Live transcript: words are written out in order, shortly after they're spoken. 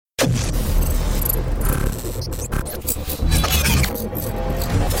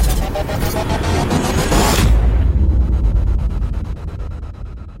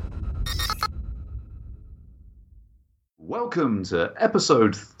welcome to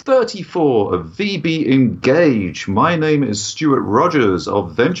episode 34 of VB Engage. My name is Stuart Rogers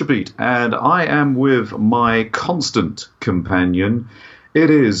of VentureBeat, and I am with my constant companion. It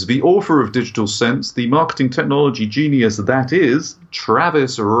is the author of Digital Sense, the marketing technology genius that is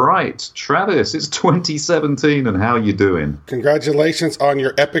Travis Wright. Travis, it's 2017, and how you doing? Congratulations on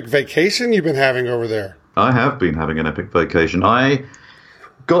your epic vacation you've been having over there. I have been having an epic vacation. I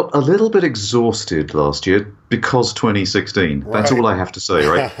got a little bit exhausted last year because 2016. Right. That's all I have to say,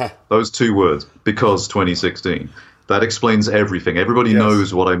 right? Those two words, because 2016. That explains everything. Everybody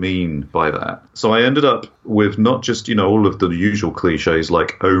knows what I mean by that. So I ended up with not just, all of the usual cliches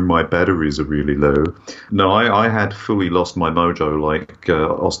like, oh, my batteries are really low. No, I had fully lost my mojo like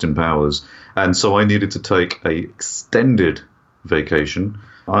Austin Powers. And so I needed to take a extended vacation.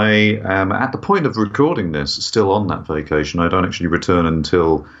 I am at the point of recording this still on that vacation. I don't actually return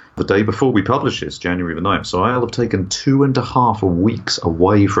until the day before we publish this, January the 9th. So I'll have taken 2.5 weeks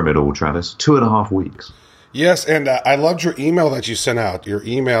away from it all, Travis. 2.5 weeks. Yes, and I loved your email that you sent out, your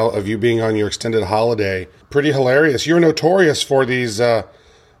email of you being on your extended holiday. Pretty hilarious. You're notorious for these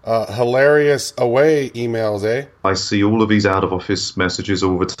hilarious away emails, eh? I see all of these out-of-office messages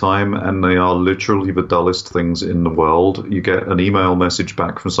all the time, and they are literally the dullest things in the world. You get an email message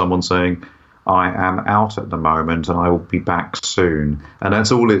back from someone saying, I am out at the moment and I will be back soon. And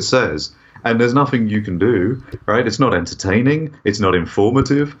that's all it says. And there's nothing you can do, right? It's not entertaining. It's not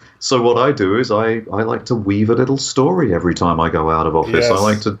informative. So what I do is I like to weave a little story every time I go out of office. Yes.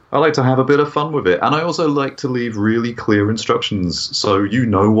 I like to have a bit of fun with it. And I also like to leave really clear instructions so you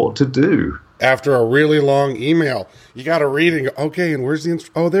know what to do. After a really long email, you got to read and go, okay, and where's the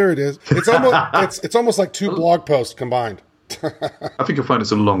oh, there it is. It's almost it's almost like 2 blog posts combined. I think you'll find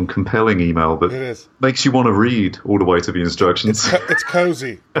it's a long, compelling email, but it is. Makes you want to read all the way to the instructions. It's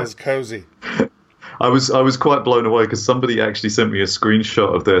cozy. It's cozy. I was quite blown away because somebody actually sent me a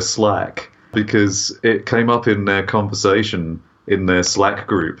screenshot of their Slack because it came up in their conversation in their Slack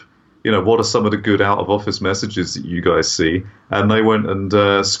group. What are some of the good out-of-office messages that you guys see? And they went and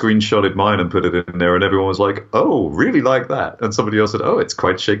screenshotted mine and put it in there, and everyone was like, oh, really like that? And somebody else said, oh, it's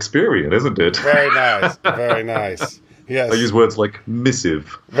quite Shakespearean, isn't it? Very nice. Very nice. Yes. I use words like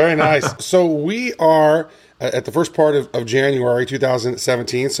missive. Very nice. So we are at the first part of January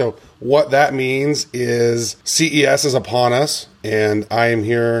 2017. So what that means is CES is upon us, and I am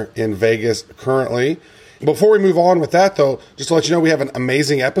here in Vegas currently. Before we move on with that, though, just to let you know, we have an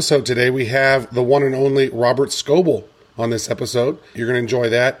amazing episode today. We have the one and only Robert Scoble on this episode. You're going to enjoy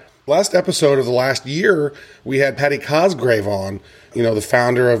that. Last episode of the last year, we had Patty Cosgrave on, the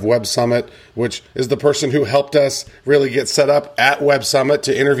founder of Web Summit, which is the person who helped us really get set up at Web Summit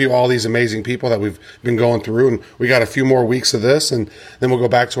to interview all these amazing people that we've been going through. And we got a few more weeks of this, and then we'll go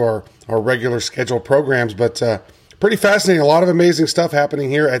back to our regular scheduled programs. But pretty fascinating. A lot of amazing stuff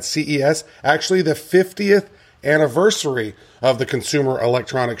happening here at CES. Actually, the 50th anniversary of the Consumer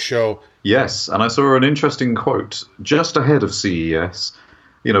Electronics Show. Yes, and I saw an interesting quote just ahead of CES.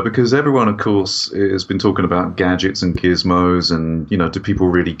 Because everyone, of course, has been talking about gadgets and gizmos and, do people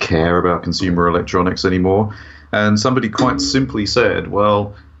really care about consumer electronics anymore? And somebody quite simply said,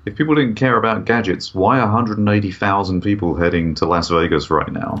 well, if people didn't care about gadgets, why are 180,000 people heading to Las Vegas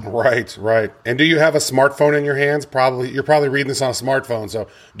right now? Right. And do you have a smartphone in your hands? Probably. You're probably reading this on a smartphone. So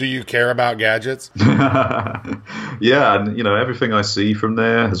do you care about gadgets? Yeah. And, everything I see from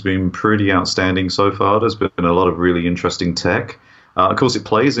there has been pretty outstanding so far. There's been a lot of really interesting tech. Of course, it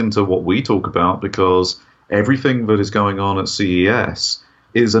plays into what we talk about because everything that is going on at CES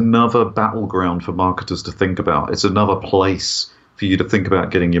is another battleground for marketers to think about. It's another place for you to think about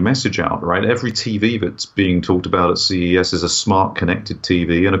getting your message out, right? Every TV that's being talked about at CES is a smart connected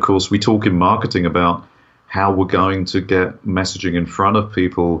TV. And of course, we talk in marketing about how we're going to get messaging in front of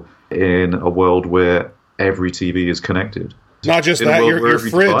people in a world where every TV is connected. Not just that, your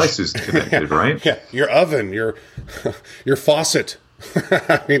every fridge device is connected, right? Yeah, your oven, your faucet.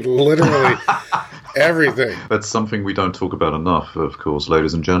 I mean, literally everything. That's something we don't talk about enough, of course,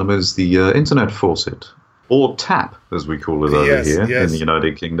 ladies and gentlemen, is the internet faucet. Or tap, as we call it over here in the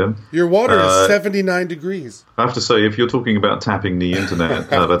United Kingdom. Your water is 79 degrees. I have to say, if you're talking about tapping the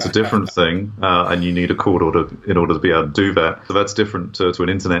internet, that's a different thing, and you need a cord in order to be able to do that. So that's different to an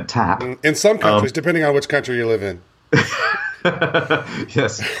internet tap. In some countries, depending on which country you live in.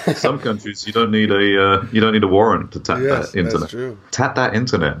 Yes, some countries you don't need a warrant to tap that internet. That's true. Tap that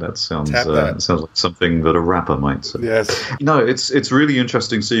internet. That sounds that. sounds like something that a rapper might say. Yes. It's really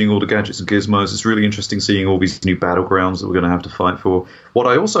interesting seeing all the gadgets and gizmos. It's really interesting seeing all these new battlegrounds that we're going to have to fight for. What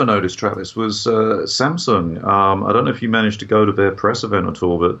I also noticed, Travis, was Samsung. I don't know if you managed to go to their press event at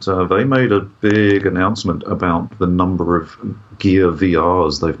all, but they made a big announcement about the number of Gear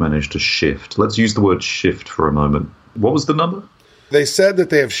VRs they've managed to shift. Let's use the word shift for a moment. What was the number? They said that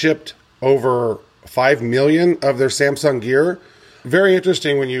they have shipped over 5 million of their Samsung Gear. Very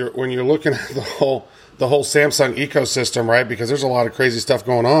interesting when you're looking at the whole Samsung ecosystem, right? Because there's a lot of crazy stuff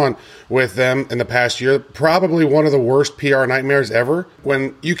going on with them in the past year. Probably one of the worst PR nightmares ever.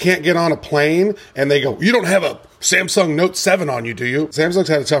 When you can't get on a plane and they go, "You don't have a Samsung Note 7 on you, do you?" Samsung's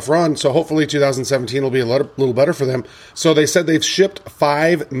had a tough run, so hopefully 2017 will be a little better for them. So they said they've shipped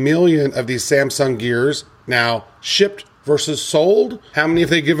 5 million of these Samsung Gears. Now, shipped versus sold, how many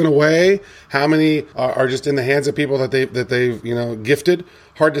have they given away? How many are just in the hands of people that they've gifted?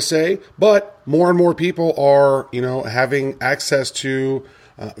 Hard to say, but more and more people are having access to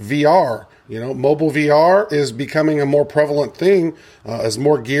VR. Mobile VR is becoming a more prevalent thing as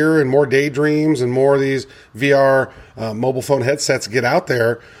more gear and more daydreams and more of these VR mobile phone headsets get out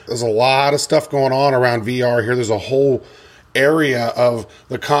there. There's a lot of stuff going on around VR here. There's a whole area of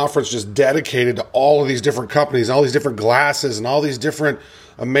the conference just dedicated to all of these different companies, all these different glasses, and all these different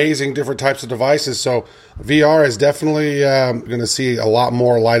amazing different types of devices. So VR is definitely going to see a lot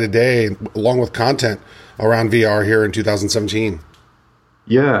more light of day along with content around VR here in 2017.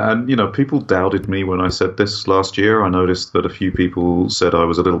 Yeah, and people doubted me when I said this last year. I noticed that a few people said I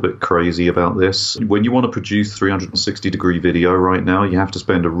was a little bit crazy about this. When you want to produce 360-degree video right now, you have to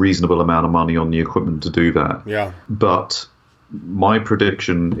spend a reasonable amount of money on the equipment to do that. Yeah. But my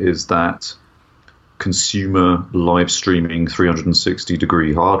prediction is that consumer live streaming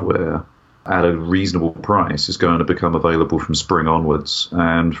 360-degree hardware at a reasonable price is going to become available from spring onwards.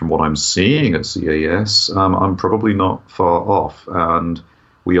 And from what I'm seeing at CES, I'm probably not far off. And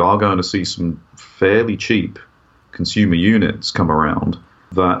we are going to see some fairly cheap consumer units come around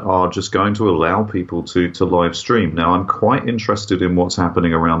that are just going to allow people to live stream. Now, I'm quite interested in what's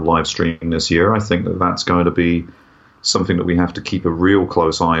happening around live streaming this year. I think that that's going to be something that we have to keep a real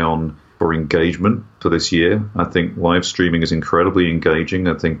close eye on for engagement for this year. I think live streaming is incredibly engaging.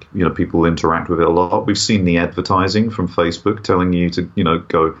 I think people interact with it a lot. We've seen the advertising from Facebook telling you to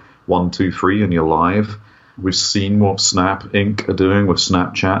go 1, 2, 3 and you're live. We've seen what Snap Inc. are doing with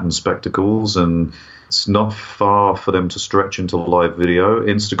Snapchat and Spectacles, and it's not far for them to stretch into live video.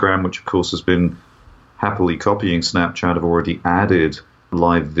 Instagram, which of course has been happily copying Snapchat, have already added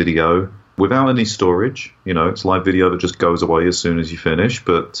live video without any storage. It's live video that just goes away as soon as you finish,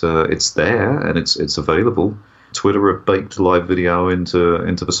 but it's there and it's available. Twitter have baked live video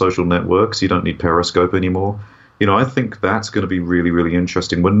into the social networks. You don't need Periscope anymore. I think that's going to be really, really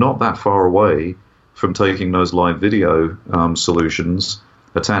interesting. We're not that far away from taking those live video solutions,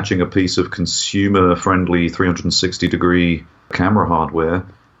 attaching a piece of consumer-friendly 360-degree camera hardware,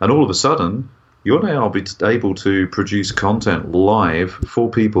 and all of a sudden, you're now able to produce content live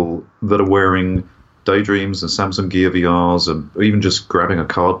for people that are wearing Daydreams and Samsung Gear VRs, and even just grabbing a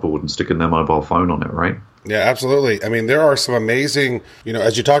cardboard and sticking their mobile phone on it, right? Yeah, absolutely. I mean, there are some amazing,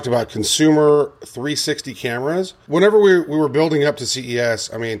 as you talked about, consumer 360 cameras. Whenever we were building up to CES,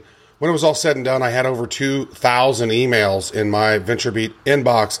 when it was all said and done, I had over 2,000 emails in my VentureBeat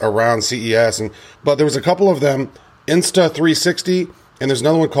inbox around CES, but there was a couple of them, Insta360, and there's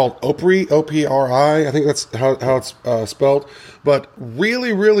another one called Opry, O-P-R-I. I think that's how it's spelled. But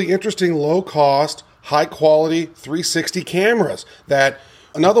really, really interesting, low-cost, high-quality 360 cameras.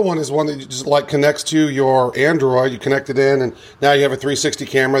 Another one is one that just connects to your Android. You connect it in, and now you have a 360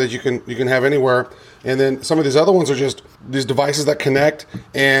 camera that you can have anywhere. And then some of these other ones are just these devices that connect,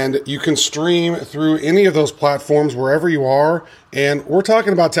 and you can stream through any of those platforms wherever you are. And we're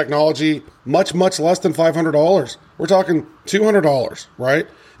talking about technology much, much less than $500. We're talking $200, right?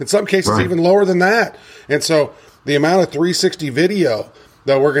 In some cases, right, even lower than that. And so the amount of 360 video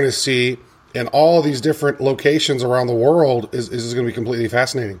that we're going to see in all these different locations around the world is going to be completely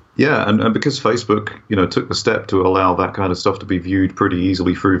fascinating. Yeah, and because Facebook, took the step to allow that kind of stuff to be viewed pretty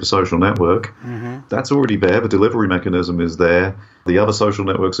easily through the social network, that's already there. The delivery mechanism is there. The other social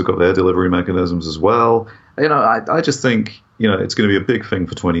networks have got their delivery mechanisms as well. I just think, it's going to be a big thing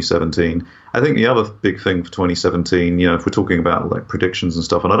for 2017. I think the other big thing for 2017, if we're talking about predictions and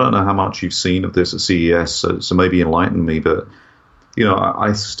stuff, and I don't know how much you've seen of this at CES, so maybe enlighten me, but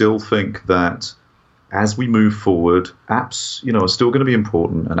I still think that as we move forward, apps, are still going to be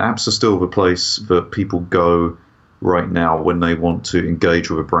important, and apps are still the place that people go right now when they want to engage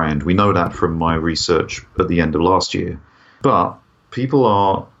with a brand. We know that from my research at the end of last year. But people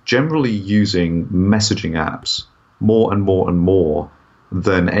are generally using messaging apps more and more and more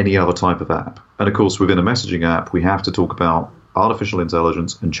than any other type of app. And of course, within a messaging app, we have to talk about artificial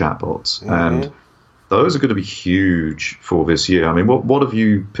intelligence and chatbots. Mm-hmm. And those are going to be huge for this year. I mean, what have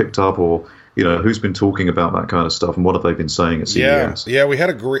you picked up, or who's been talking about that kind of stuff, and what have they been saying at CES? Yeah, we had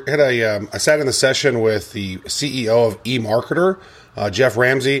I sat in the session with the CEO of eMarketer, Jeff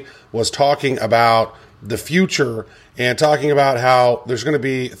Ramsey, was talking about the future and talking about how there's going to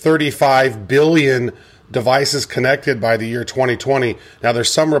be 35 billion devices connected by the year 2020. Now,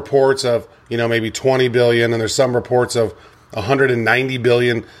 there's some reports of, maybe 20 billion, and there's some reports of 190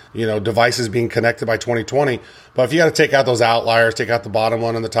 billion, devices being connected by 2020. But if you got to take out those outliers, take out the bottom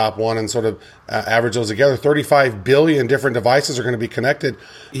one and the top one and sort of average those together, 35 billion different devices are going to be connected.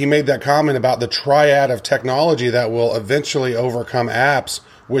 He made that comment about the triad of technology that will eventually overcome apps,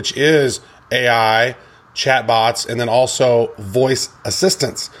 which is AI, chatbots, and then also voice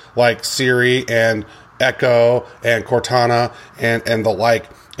assistants like Siri and Echo and Cortana and the like.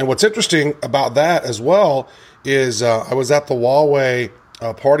 And what's interesting about that as well is I was at the Huawei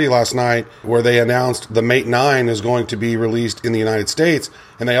party last night where they announced the Mate 9 is going to be released in the United States.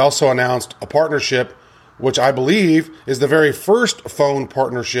 And they also announced a partnership, which I believe is the very first phone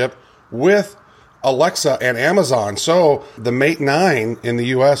partnership with Alexa and Amazon. So the Mate 9 in the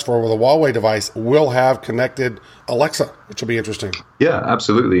US for the Huawei device will have connected Alexa, which will be interesting. Yeah,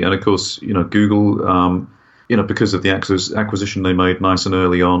 absolutely. And of course, Google, because of the acquisition they made nice and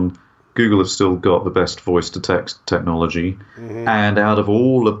early on, Google have still got the best voice-to-text technology. Mm-hmm. And out of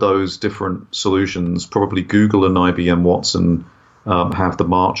all of those different solutions, probably Google and IBM Watson have the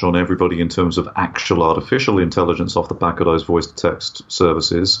march on everybody in terms of actual artificial intelligence off the back of those voice-to-text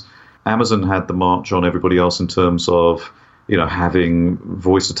services. Amazon had the march on everybody else in terms of, having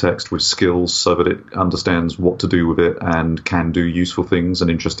voice-to-text with skills so that it understands what to do with it and can do useful things and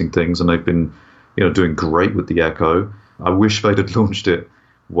interesting things. And they've been, doing great with the Echo. I wish they'd have launched it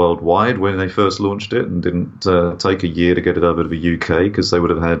worldwide when they first launched it and didn't take a year to get it over to the UK, because they would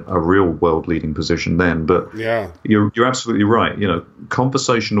have had a real world-leading position then. But yeah, you're absolutely right.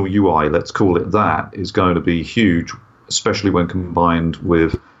 Conversational UI, let's call it that, is going to be huge, especially when combined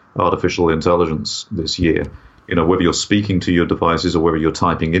with artificial intelligence this year. Whether you're speaking to your devices or whether you're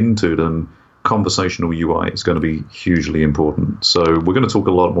typing into them, conversational UI is going to be hugely important. So we're going to talk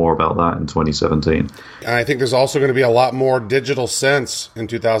a lot more about that in 2017. And I think there's also going to be a lot more digital sense in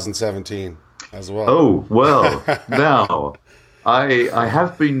 2017 as well. Oh, well, now, I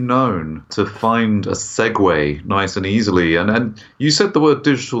have been known to find a segue nice and easily. And you said the word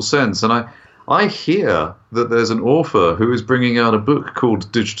digital sense, and I hear that there's an author who is bringing out a book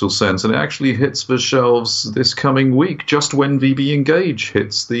called Digital Sense, and it actually hits the shelves this coming week, just when VB Engage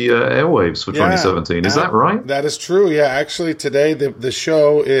hits the airwaves for 2017. Is that right? That is true. Yeah, actually today the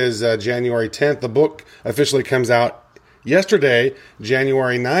show is January 10th. The book officially comes out yesterday,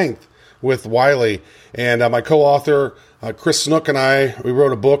 January 9th, with Wiley. And my co-author, Chris Snook, and we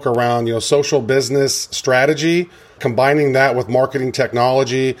wrote a book around social business strategy, combining that with marketing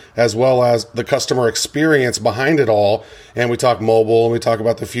technology as well as the customer experience behind it all. And we talk mobile, and we talk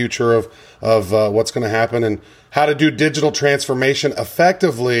about the future of what's going to happen and how to do digital transformation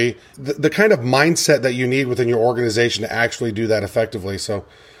effectively, the kind of mindset that you need within your organization to actually do that effectively. So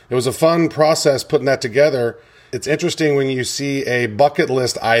it was a fun process putting that together. It's interesting when you see a bucket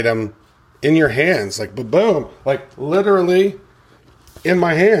list item in your hands, like boom, like literally in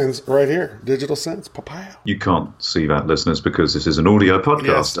my hands right here. Digital Sense, papaya. You can't see that, listeners, because this is an audio podcast.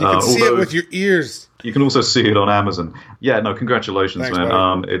 Yes, you can see it with your ears. You can also see it on Amazon. Yeah, no, congratulations, thanks,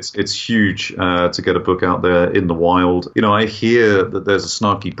 man. It's huge to get a book out there in the wild. I hear that there's a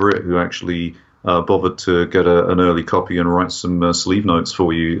snarky Brit who actually bothered to get an early copy and write some sleeve notes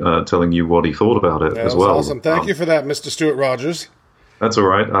for you, telling you what he thought about it as well. Awesome. Thank you for that, Mr. Stuart Rogers. That's all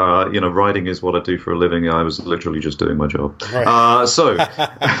right. Writing is what I do for a living. I was literally just doing my job. Right.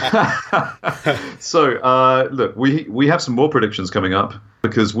 Look, we have some more predictions coming up,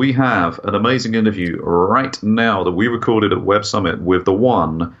 because we have an amazing interview right now that we recorded at Web Summit with the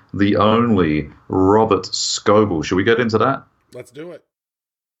one, the only Robert Scoble. Should we get into that? Let's do it.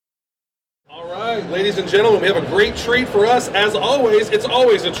 All right, ladies and gentlemen, we have a great treat for us. As always, it's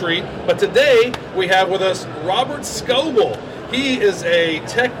always a treat. But today we have with us Robert Scoble. He is a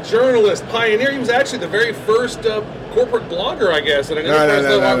tech journalist, pioneer. He was actually the very first corporate blogger, I guess, at an enterprise,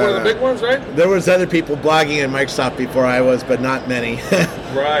 one of the big ones, right? There was other people blogging in Microsoft before I was, but not many.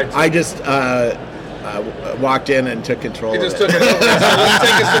 Right. I just walked in and took control. He just took it over. So let's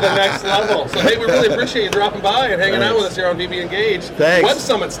take us the next level. So, hey, we really appreciate you dropping by and hanging out with us here on VB Engage. Thanks. Web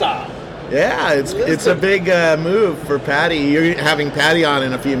Summit style. Yeah, it's a big move for Patty. You're having Patty on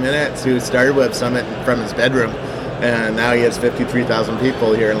in a few minutes, who started Web Summit from his bedroom, and now he has 53,000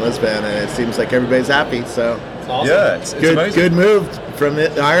 people here in Lisbon, and it seems like everybody's happy. So it's awesome. Yeah, it's amazing. Good move from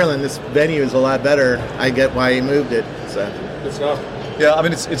Ireland. This venue is a lot better. I get why he moved it. So good stuff. Yeah, I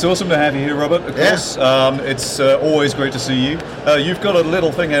mean, it's awesome to have you here, Robert, of course. It's always great to see you. You've got a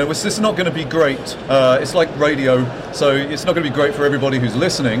little thing here. This is not going to be great. It's like radio, so it's not going to be great for everybody who's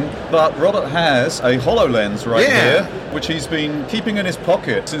listening. But Robert has a HoloLens here, which he's been keeping in his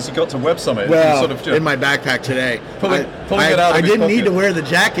pocket since he got to Web Summit. Well, sort of in my backpack today. Pulling it out of his I didn't pocket. need to wear the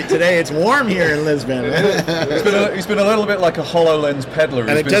jacket today. It's warm here in Lisbon. He's been a little bit like a HoloLens peddler.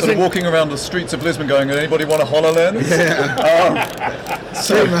 He's been sort of walking around the streets of Lisbon going, anybody want a HoloLens?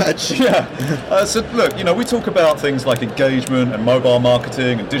 So much. Yeah. So look, we talk about things like engagement and mobile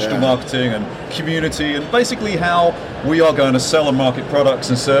marketing and digital marketing and community and basically how we are going to sell and market products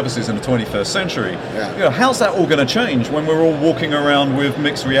and services in the 21st century. Yeah. How's that all going to change when we're all walking around with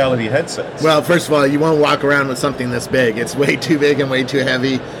mixed reality headsets? Well, first of all, you won't walk around with something this big. It's way too big and way too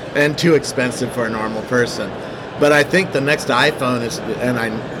heavy and too expensive for a normal person. But I think the next iPhone is, and I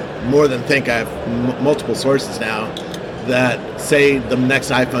more than think, I have multiple sources now that say the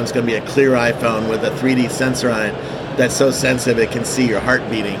next iPhone is going to be a clear iPhone with a 3D sensor on it that's so sensitive it can see your heart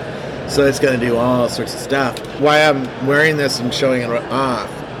beating. So it's going to do all sorts of stuff. Why I'm wearing this and showing it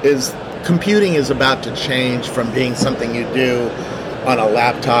off is computing is about to change from being something you do on a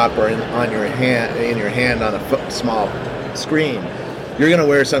laptop or in your hand on a small screen. You're going to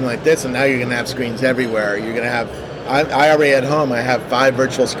wear something like this, and now you're going to have screens everywhere. You're going to have. I already at home, I have 5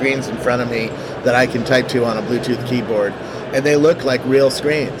 virtual screens in front of me that I can type to on a Bluetooth keyboard, and they look like real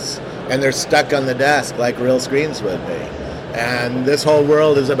screens, and they're stuck on the desk like real screens would be. And this whole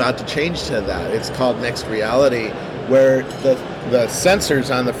world is about to change to that. It's called mixed reality, where the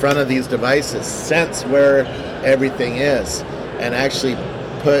sensors on the front of these devices sense where everything is and actually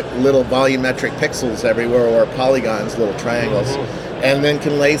put little volumetric pixels everywhere, or polygons, little triangles, and then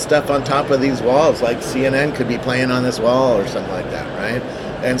can lay stuff on top of these walls, like CNN could be playing on this wall or something like that, right?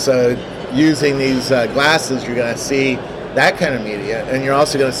 And so using these glasses, you're going to see that kind of media, and you're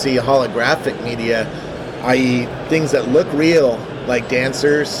also going to see holographic media, i.e. things that look real, like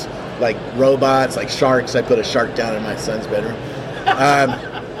dancers, like robots, like sharks. I put a shark down in my son's bedroom.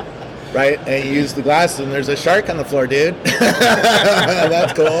 Right? And you use the glasses, and there's a shark on the floor, dude.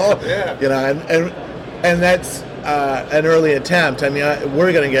 That's cool. Yeah. And that's an early attempt. I mean,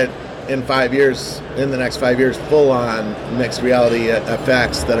 we're going to get in the next 5 years, full-on mixed reality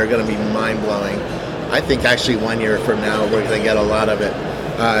effects that are going to be mind-blowing. I think actually 1 year from now, we're going to get a lot of it,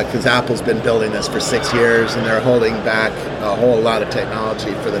 because Apple's been building this for 6 years, and they're holding back a whole lot of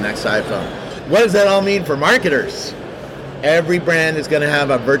technology for the next iPhone. What does that all mean for marketers? Every brand is going to have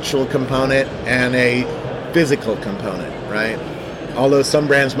a virtual component and a physical component, right? Although some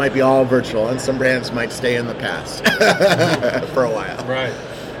brands might be all virtual and some brands might stay in the past for a while. Right.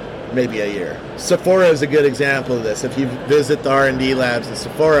 Maybe a year. Sephora is a good example of this. If you visit the R&D labs at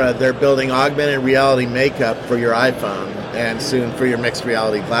Sephora, they're building augmented reality makeup for your iPhone and soon for your mixed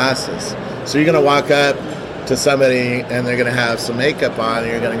reality glasses. So you're going to walk up to somebody and they're going to have some makeup on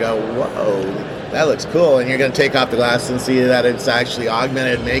and you're going to go, whoa, that looks cool. And you're going to take off the glasses and see that it's actually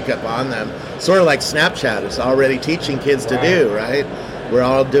augmented makeup on them. Sort of like Snapchat is already teaching kids to do, right? We're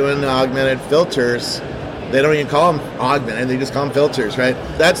all doing augmented filters. They don't even call them augmented, they just call them filters, right?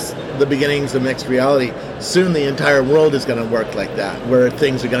 That's the beginnings of mixed reality. Soon the entire world is going to work like that, where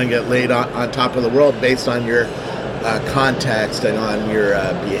things are going to get laid on top of the world based on your context and on your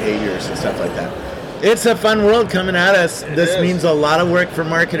behaviors and stuff like that. It's a fun world coming at us. This means a lot of work for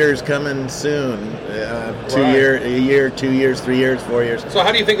marketers coming soon. 2 years, 3 years, 4 years. So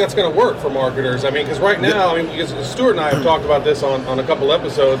how do you think that's going to work for marketers? I mean, because right now, because Stuart and I have talked about this on a couple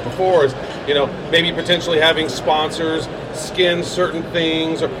episodes before, is, maybe potentially having sponsors skin certain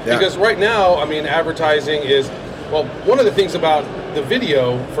things. Because right now, advertising is, well, one of the things about the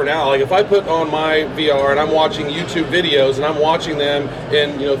video for now, like if I put on my VR and I'm watching YouTube videos and I'm watching them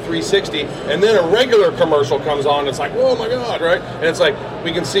in 360, and then a regular commercial comes on, it's like, oh my God, right? And it's like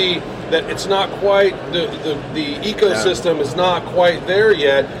we can see that it's not quite the ecosystem is not quite there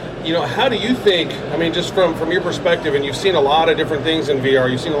yet. How do you think? I mean, just from your perspective, and you've seen a lot of different things in VR,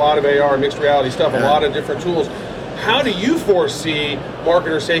 you've seen a lot of AR, mixed reality stuff, a lot of different tools. How do you foresee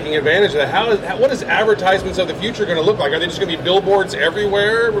marketers taking advantage of that? What is advertisements of the future going to look like? Are they just going to be billboards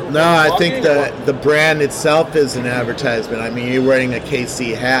everywhere? No, I think the brand itself is an advertisement. I mean, you're wearing a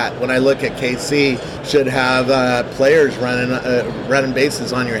KC hat. When I look at KC, should have players running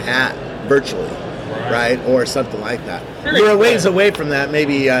bases on your hat virtually, right? Or something like that. We're a ways away from that,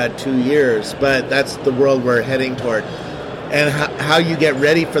 maybe 2 years, but that's the world we're heading toward. And how you get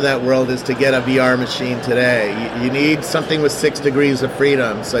ready for that world is to get a VR machine today. You need something with 6 degrees of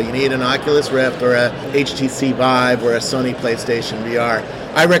freedom. So you need an Oculus Rift or a HTC Vive or a Sony PlayStation VR.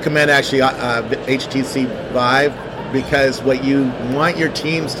 I recommend actually HTC Vive, because what you want your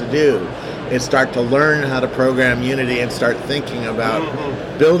teams to do is start to learn how to program Unity and start thinking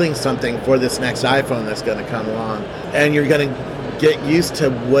about building something for this next iPhone that's going to come along. And you're going to get used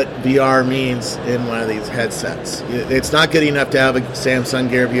to what VR means in one of these headsets. It's not good enough to have a Samsung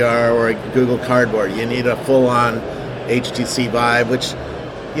Gear VR or a Google Cardboard. You need a full-on HTC Vive, which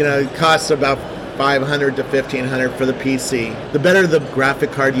costs about $500 to $1,500 for the PC. The better the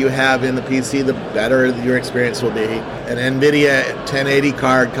graphic card you have in the PC, the better your experience will be. An NVIDIA 1080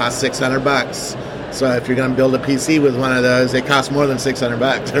 card costs $600. So if you're going to build a PC with one of those, it costs more than $600.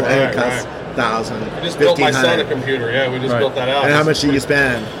 Right? It costs $1,000. We just built my son a computer. Yeah, we just built that out. And how much did you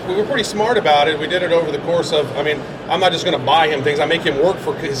spend? We were pretty smart about it. We did it over the course of, I'm not just going to buy him things. I make him work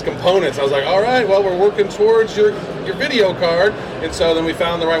for his components. I was like, all right, well, we're working towards your video card. And so then we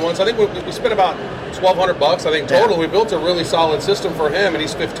found the right one. So I think we spent about $1,200, I think, total. We built a really solid system for him, and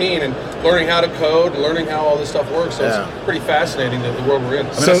he's 15, and learning how to code, and learning how all this stuff works. So it's pretty fascinating, the world we're in.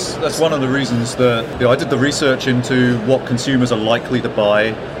 That's one of the reasons that I did the research into what consumers are likely to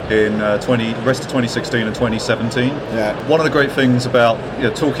buy in the rest of 2016 and 2017. Yeah. One of the great things about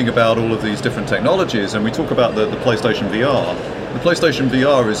talking about all of these different technologies, and we talk about the PlayStation VR. The PlayStation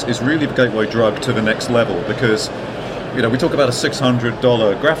VR is really the gateway drug to the next level, because we talk about a $600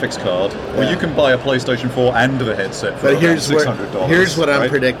 graphics card. Well, you can buy a PlayStation 4 and the headset for $600. Here's what I'm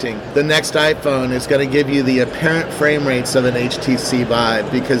predicting. The next iPhone is going to give you the apparent frame rates of an HTC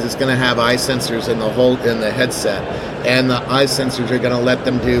Vive, because it's going to have eye sensors in the headset. And the eye sensors are going to let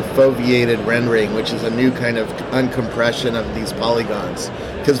them do foveated rendering, which is a new kind of uncompression of these polygons.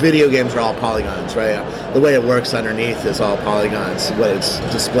 Because video games are all polygons, right? The way it works underneath is all polygons. What it's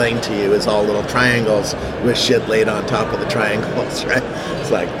displaying to you is all little triangles with shit laid on top of the triangles, right?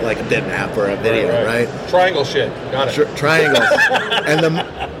 It's like a bitmap or a video, right? Triangle shit. Got it. Triangles. And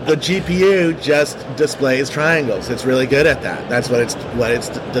the GPU just displays triangles. It's really good at that. That's what it's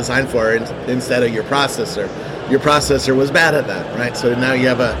designed for, instead of your processor. Your processor was bad at that, right? So now you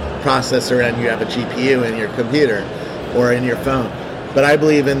have a processor and you have a GPU in your computer or in your phone. But I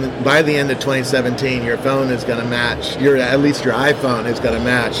believe by the end of 2017, your phone is going to match, at least your iPhone is going to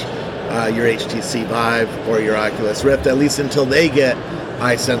match your HTC Vive or your Oculus Rift, at least until they get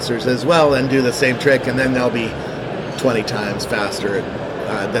eye sensors as well and do the same trick, and then they'll be 20 times faster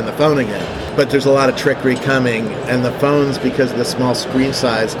than the phone again. But there's a lot of trickery coming, and the phones, because of the small screen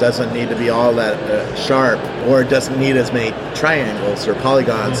size, doesn't need to be all that sharp, or it doesn't need as many triangles or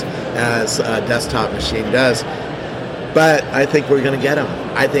polygons as a desktop machine does. But I think we're going to get them.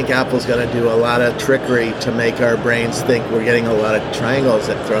 I think Apple's going to do a lot of trickery to make our brains think we're getting a lot of triangles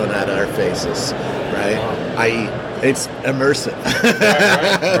thrown at our faces, right? It's immersive.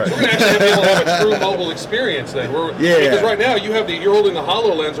 Right. We're going to actually be able to have a true mobile experience then. Because right now you're holding the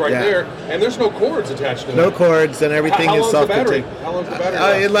HoloLens there, and there's no cords attached to it. No cords, and everything is self-contained. How long's the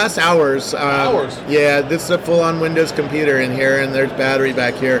battery? It lasts hours. Hours? Yeah, this is a full-on Windows computer in here, and there's battery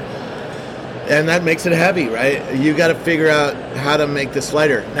back here. And that makes it heavy, right? You got to figure out how to make this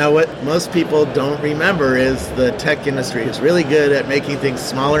lighter. Now, what most people don't remember is the tech industry is really good at making things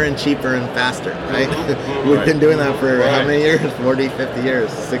smaller and cheaper and faster, right? We've been doing that for how many years? 40, 50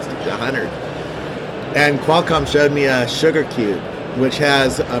 years, 60, 100. And Qualcomm showed me a Sugar Cube, which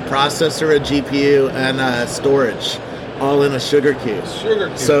has a processor, a GPU, and a storage, all in a Sugar Cube.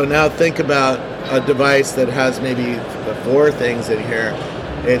 So now think about a device that has maybe 4 things in here.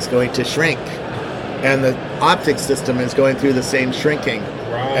 It's going to shrink, and the optics system is going through the same shrinking.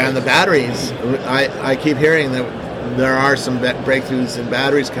 Right. And the batteries, I keep hearing that there are some breakthroughs in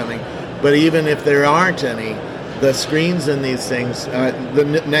batteries coming, but even if there aren't any, the screens in these things,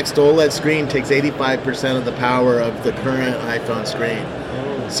 the next OLED screen takes 85% of the power of the current iPhone screen.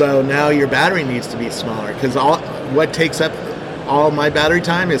 So now your battery needs to be smaller, because what takes up all my battery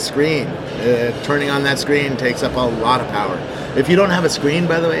time is screen. Turning on that screen takes up a lot of power. If you don't have a screen,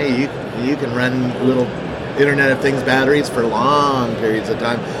 by the way, you can run little Internet of Things batteries for long periods of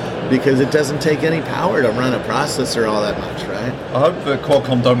time. because it doesn't take any power to run a processor all that much, right? I hope that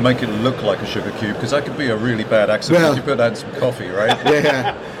Qualcomm don't make it look like a sugar cube, because that could be a really bad accident if you put that in some coffee, right?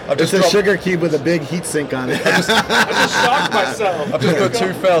 Yeah. It's a sugar cube with a big heat sink on it. I just shocked myself. I've just put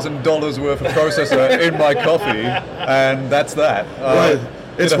 $2,000 worth of processor in my coffee, and that's that.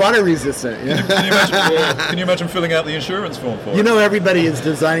 It's water resistant. Yeah. Can you imagine filling out the insurance form for it? You know, everybody is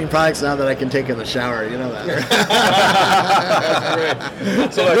designing products now that I can take in the shower. You know that.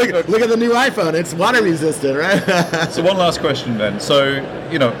 That's great. So look at the new iPhone. It's water resistant, right? So one last question then. So,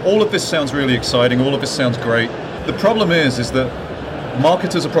 all of this sounds really exciting. All of this sounds great. The problem is that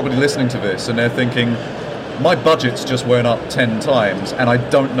marketers are probably listening to this and they're thinking, my budget's just went up 10 times and I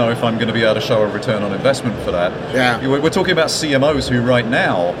don't know if I'm going to be able to show a return on investment for that. Yeah. We're talking about CMOs who right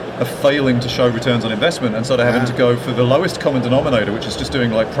now are failing to show returns on investment, and so they're having to go for the lowest common denominator, which is just doing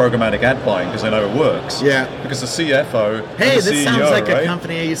like programmatic ad buying because they know it works. Yeah. Because the CFO Hey, and the this CEO, sounds like right? a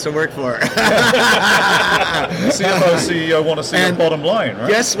company I used to work for. The CFO, CEO want to see a bottom line, right?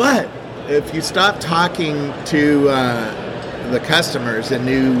 Guess what? If you stop talking to the customers in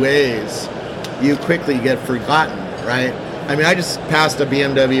new ways, you quickly get forgotten, right? I mean, I just passed a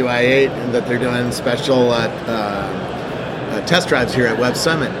BMW i8 that they're doing special test drives here at Web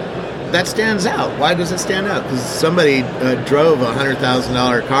Summit. That stands out. Why does it stand out? Because somebody drove a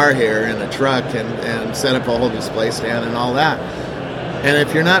 $100,000 car here in a truck and set up a whole display stand and all that. And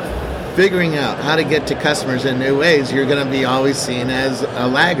if you're not figuring out how to get to customers in new ways, you're going to be always seen as a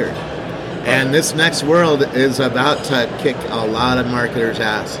laggard. And this next world is about to kick a lot of marketers'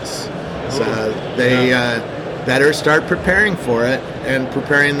 asses. So they better start preparing for it and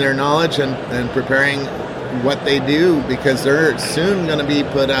preparing their knowledge and preparing what they do, because they're soon going to be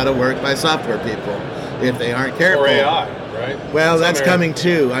put out of work by software people if they aren't careful. Or AI, right? Well, that's coming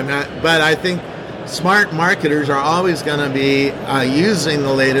too. But I think smart marketers are always going to be using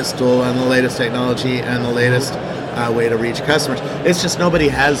the latest tool and the latest technology and the latest way to reach customers. It's just nobody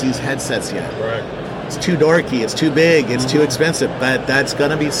has these headsets yet. Right. It's too dorky, it's too big, it's too expensive, but that's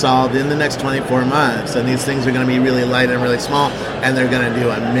going to be solved in the next 24 months, and these things are going to be really light and really small, and they're going to do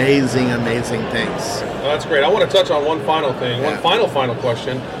amazing, amazing things. Well, that's great. I want to touch on one final thing, one final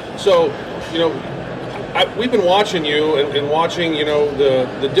question. So, we've been watching you and watching,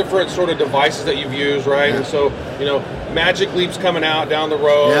 the different sort of devices that you've used, right? Yeah. And so, Magic Leap's coming out down the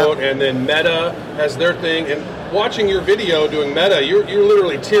road, and then Meta has their thing, and watching your video doing Meta, you're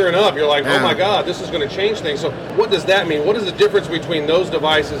literally tearing up. You're like, oh my God, this is going to change things. So what does that mean? What is the difference between those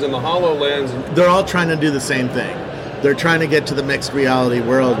devices and the HoloLens? They're all trying to do the same thing. They're trying to get to the mixed reality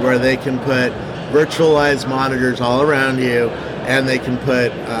world where they can put virtualized monitors all around you, and they can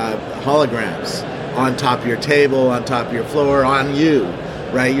put holograms on top of your table, on top of your floor, on you,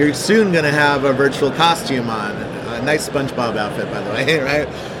 right? You're soon going to have a virtual costume on, a nice SpongeBob outfit, by the way, right?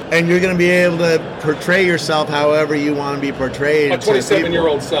 And you're going to be able to portray yourself however you want to be portrayed. My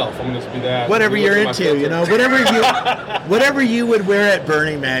 27-year-old self, I'm going to be that. Whatever you're into, whatever you would wear at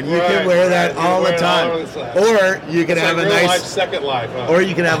Burning Man, you can wear that all the time. Or you can have a nice Second Life. Or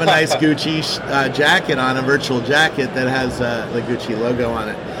you can have a nice Gucci jacket on, a virtual jacket that has the Gucci logo on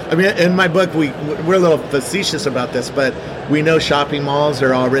it. I mean, in my book, we're a little facetious about this, but we know shopping malls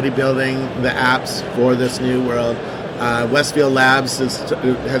are already building the apps for this new world. Westfield Labs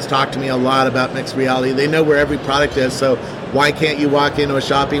has talked to me a lot about mixed reality. They know where every product is, so why can't you walk into a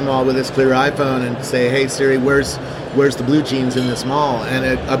shopping mall with this clear iPhone and say, hey Siri, where's the blue jeans in this mall?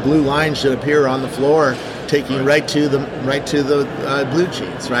 And a blue line should appear on the floor, taking you right to the blue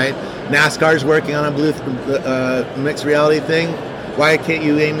jeans, right? NASCAR's working on a blue mixed reality thing. Why can't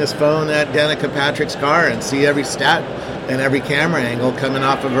you aim this phone at Danica Patrick's car and see every stat and every camera angle coming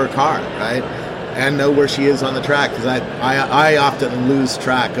off of her car, right? And know where she is on the track, because I often lose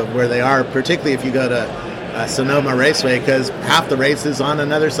track of where they are, particularly if you go to Sonoma Raceway, because half the race is on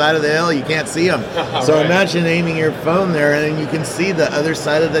another side of the hill. You can't see them. So imagine aiming your phone there and you can see the other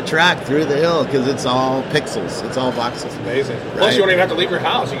side of the track through the hill, because it's all pixels. It's all voxels. Amazing. Right? Plus, you don't even have to leave your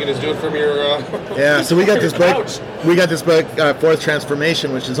house. You can just do it from your yeah, so we got this book. couch. We got this book, Fourth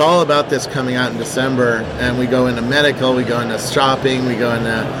Transformation, which is all about this, coming out in December. And we go into medical, we go into shopping, we go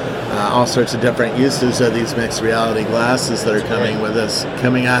into all sorts of different uses of these mixed reality glasses that are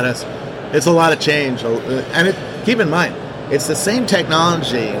coming at us. It's a lot of change, and keep in mind, it's the same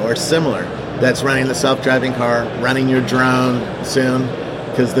technology or similar that's running the self-driving car, running your drone soon,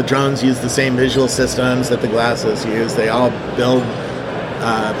 because the drones use the same visual systems that the glasses use. They all build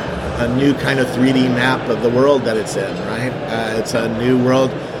a new kind of 3D map of the world that it's in, right? It's a new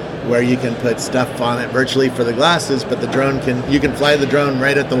world. where you can put stuff on it virtually for the glasses, but you can fly the drone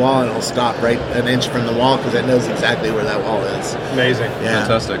right at the wall and it'll stop right an inch from the wall because it knows exactly where that wall is. Amazing. Yeah.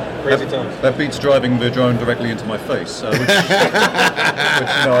 Fantastic. Crazy times. That beats driving the drone directly into my face, which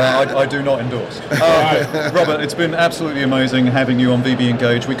I do not endorse. Robert, it's been absolutely amazing having you on VB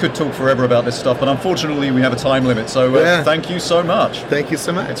Engage. We could talk forever about this stuff, but unfortunately we have a time limit, so thank you so much. Thank you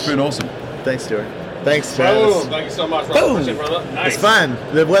so much. It's been awesome. Thanks, Stuart. Thanks, Travis. Oh, thank you so much, Robert. Nice. It's fun.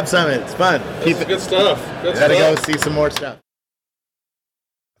 The Web Summit, it's fun. Good stuff. Gotta go see some more stuff.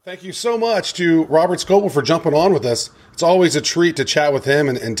 Thank you so much to Robert Scoble for jumping on with us. It's always a treat to chat with him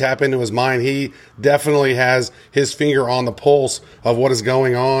and tap into his mind. He definitely has his finger on the pulse of what is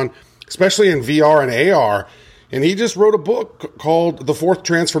going on, especially in VR and AR. And he just wrote a book called The Fourth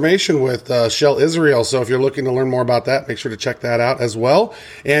Transformation with Shell Israel. So if you're looking to learn more about that, make sure to check that out as well.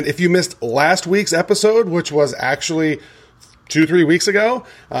 And if you missed last week's episode, which was actually 2-3 weeks ago,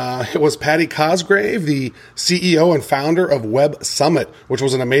 it was Patty Cosgrave, the CEO and founder of Web Summit, which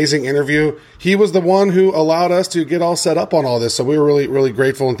was an amazing interview. He was the one who allowed us to get all set up on all this. So we were really, really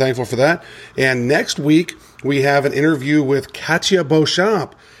grateful and thankful for that. And next week, we have an interview with Katya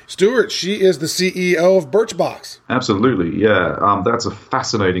Beauchamp. Stuart, she is the CEO of Birchbox. Absolutely, yeah. That's a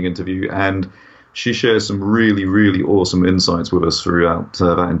fascinating interview, and she shares some really, really awesome insights with us throughout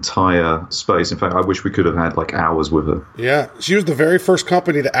that entire space. In fact, I wish we could have had like hours with her. Yeah, she was the very first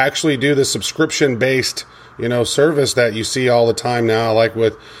company to actually do the subscription-based, service that you see all the time now, like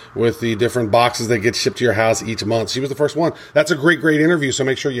with the different boxes that get shipped to your house each month. She was the first one. That's a great, great interview, so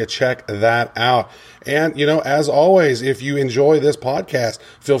make sure you check that out. And, as always, if you enjoy this podcast,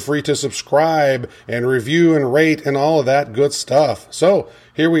 feel free to subscribe and review and rate and all of that good stuff. So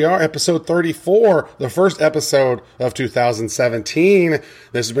here we are, episode 34, the first episode of 2017. This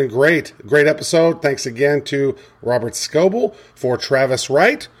has been great. Great episode. Thanks again to Robert Scoble. For Travis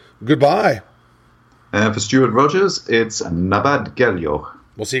Wright, goodbye. And for Stuart Rogers, it's Nabad Gelyo.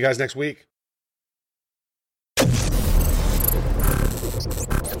 We'll see you guys next week.